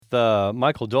with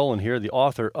Michael Dolan here, the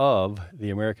author of The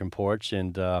American Porch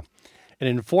and An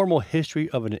Informal History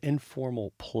of an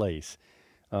Informal Place.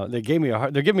 They're giving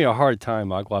me a hard time,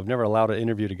 Michael. I've never allowed an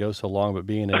interview to go so long, but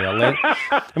being being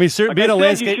a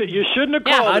landscape, you shouldn't have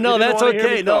called. I know that's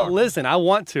okay. No, talk. listen, I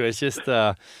want to. It's just, it's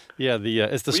the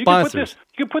Well, sponsors.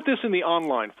 You can put this in the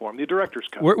online form, the director's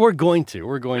cut. We're going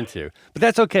to, but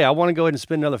that's okay. I want to go ahead and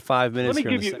spend another 5 minutes.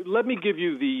 Let me give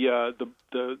you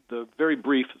the very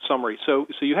brief summary. So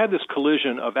you had this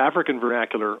collision of African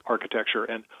vernacular architecture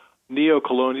and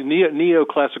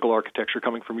neoclassical architecture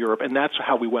coming from Europe, and that's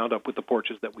how we wound up with the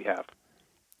porches that we have.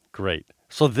 Great.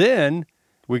 So then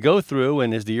we go through,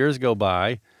 and as the years go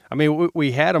by, I mean,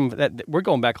 we had them. We're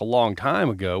going back a long time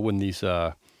ago when these,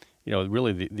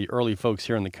 really the early folks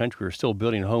here in the country were still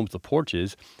building homes. The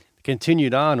porches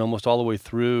continued on almost all the way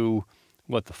through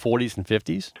the 40s and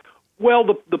 50s. Well,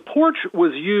 the porch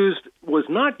was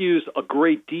not used a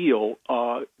great deal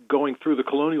going through the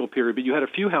colonial period, but you had a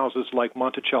few houses like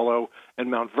Monticello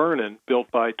and Mount Vernon built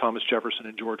by Thomas Jefferson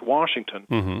and George Washington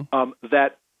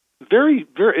that very,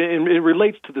 very, and it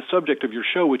relates to the subject of your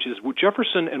show, which is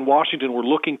Jefferson and Washington were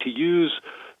looking to use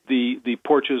the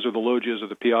porches or the loggias or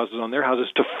the piazzas on their houses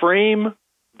to frame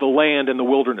the land and the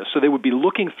wilderness. So they would be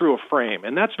looking through a frame.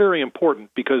 And that's very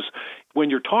important because when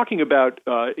you're talking about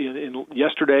in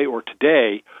yesterday or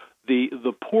today,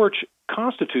 the porch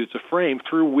constitutes a frame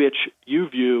through which you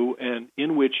view and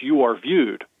in which you are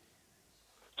viewed.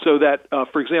 So that,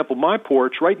 for example, my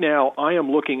porch, right now I am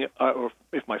looking, or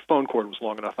if my phone cord was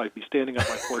long enough, I'd be standing on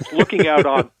my porch looking out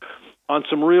on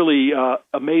some really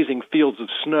amazing fields of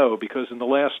snow because in the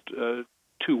last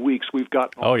 2 weeks we've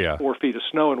gotten 4 feet of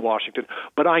snow in Washington.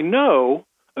 But I know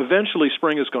eventually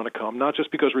spring is going to come, not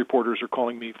just because reporters are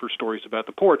calling me for stories about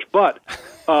the porch, but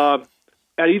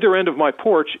at either end of my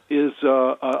porch is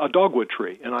a dogwood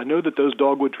tree, and I know that those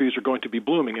dogwood trees are going to be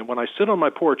blooming. And when I sit on my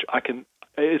porch,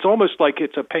 it's almost like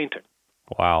it's a painting.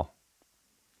 Wow.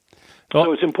 Well,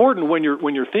 so it's important when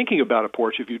you're thinking about a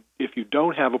porch, if you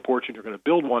don't have a porch and you're going to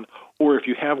build one, or if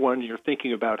you have one and you're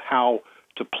thinking about how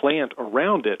to plant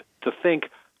around it, to think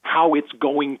how it's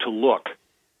going to look.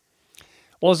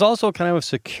 Well, it's also kind of a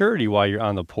security while you're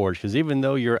on the porch, because even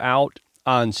though you're out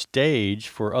on stage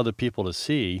for other people to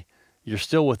see, you're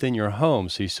still within your home,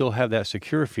 so you still have that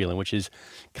secure feeling, which is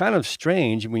kind of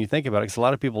strange when you think about it, because a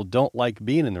lot of people don't like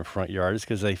being in their front yards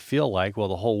because they feel like, well,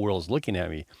 the whole world's looking at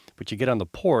me. But you get on the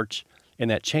porch, and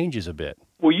that changes a bit.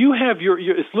 Well, you have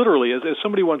it's literally, as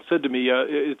somebody once said to me,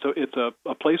 it's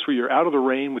a place where you're out of the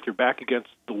rain with your back against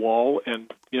the wall,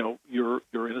 and you're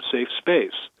in a safe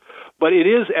space. But it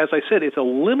is, as I said, it's a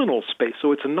liminal space.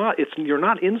 So you're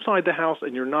not inside the house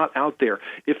and you're not out there.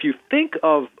 If you think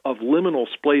of liminal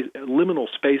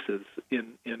spaces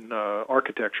in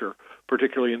architecture,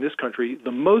 particularly in this country,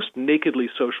 the most nakedly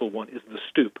social one is the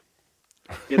stoop.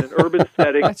 In an urban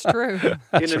setting, that's true.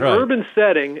 Urban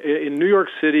setting in New York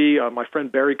City, my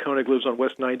friend Barry Koenig lives on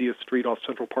West 90th Street off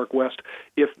Central Park West.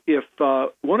 If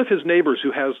one of his neighbors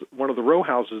who has one of the row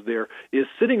houses there is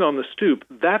sitting on the stoop,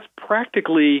 that's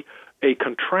practically a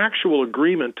contractual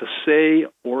agreement to say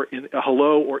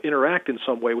hello or interact in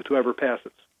some way with whoever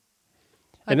passes.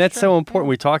 And that's so important.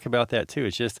 We talk about that, too.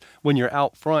 It's just when you're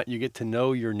out front, you get to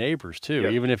know your neighbors, too,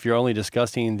 even if you're only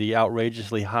discussing the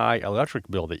outrageously high electric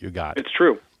bill that you got. It's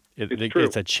true.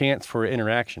 It's a chance for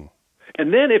interaction.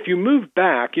 And then if you move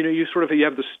back, you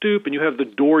have the stoop and you have the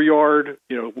dooryard,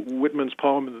 Whitman's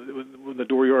poem, the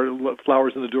dooryard,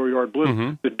 flowers in the dooryard bloom.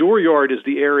 Mm-hmm. The dooryard is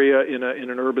the area in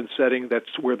an urban setting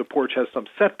that's where the porch has some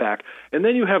setback. And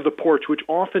then you have the porch, which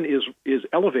often is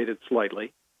elevated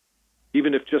slightly,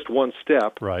 even if just one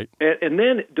step. Right. And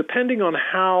then, depending on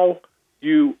how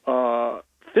you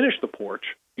finish the porch,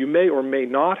 you may or may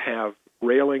not have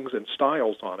railings and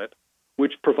stiles on it,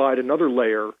 which provide another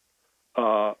layer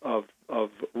of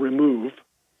remove.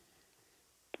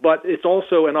 But it's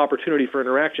also an opportunity for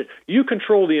interaction. You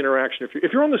control the interaction.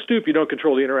 If you're on the stoop, you don't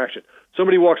control the interaction.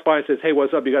 Somebody walks by and says, "Hey,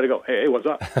 what's up?" You got to go, "Hey, what's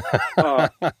up?"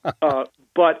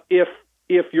 But if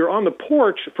you're on the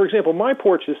porch, for example, my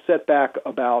porch is set back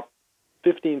about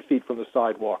 15 feet from the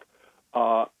sidewalk.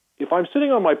 If I'm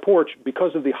sitting on my porch,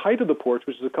 because of the height of the porch,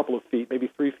 which is a couple of feet, maybe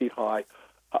 3 feet high,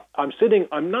 I'm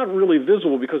not really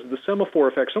visible because of the semaphore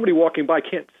effect. Somebody walking by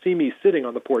can't see me sitting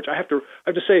on the porch. I have to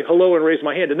say hello and raise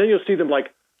my hand, and then you'll see them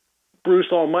like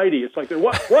Bruce Almighty. It's like,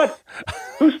 what?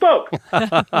 Who spoke?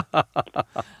 But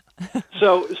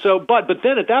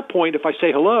then at that point, if I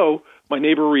say hello, my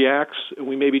neighbor reacts, and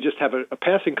we maybe just have a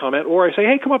passing comment, or I say,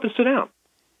 "Hey, come up and sit down."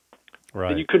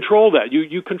 Right. And you control that.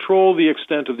 You control the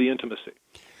extent of the intimacy.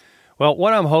 Well,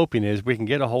 what I'm hoping is we can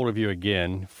get a hold of you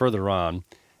again further on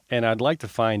And I'd like to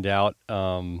find out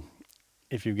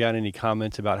if you've got any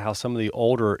comments about how some of the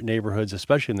older neighborhoods,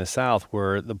 especially in the South,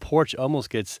 where the porch almost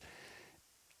gets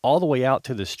all the way out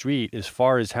to the street as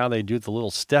far as how they do the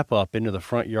little step up into the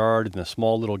front yard and the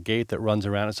small little gate that runs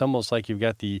around. It's almost like you've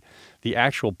got the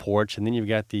actual porch, and then you've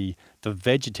got the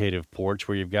vegetative porch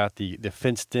where you've got the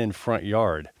fenced-in front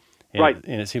yard. And, right.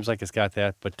 And it seems like it's got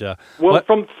that. But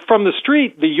from the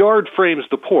street, the yard frames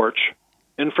the porch,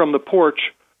 and from the porch,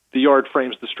 the yard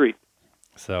frames the street.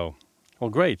 So... Well,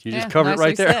 great. You just covered it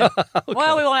right there. Okay.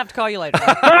 Well, we won't have to call you later.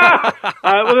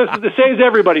 This saves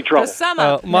everybody trouble. To sum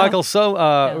up. Michael, really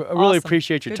awesome.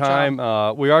 appreciate your Good time.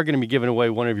 We are going to be giving away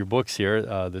one of your books here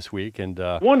this week. And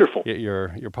wonderful.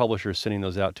 Your publisher is sending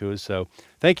those out to us. So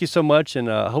thank you so much,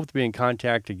 and I hope to be in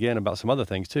contact again about some other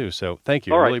things, too. So thank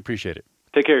you. All right. Really appreciate it.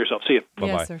 Take care of yourself. See you. Bye-bye.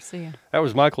 Yes, sir. See you. That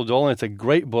was Michael Dolan. It's a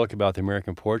great book about the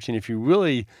American porch. And if you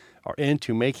really are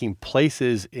into making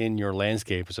places in your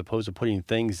landscape as opposed to putting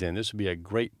things in, this would be a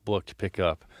great book to pick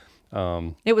up.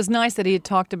 It was nice that he had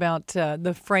talked about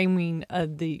the framing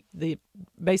of the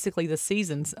basically the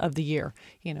seasons of the year.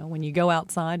 You know, when you go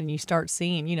outside and you start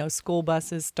seeing, school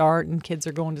buses start and kids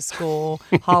are going to school,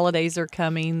 holidays are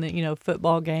coming,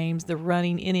 football games, the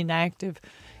running in and active,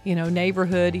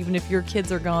 neighborhood. Even if your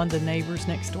kids are gone, the neighbors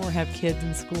next door have kids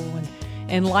in school,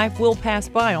 and life will pass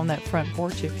by on that front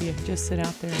porch if you just sit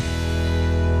out there.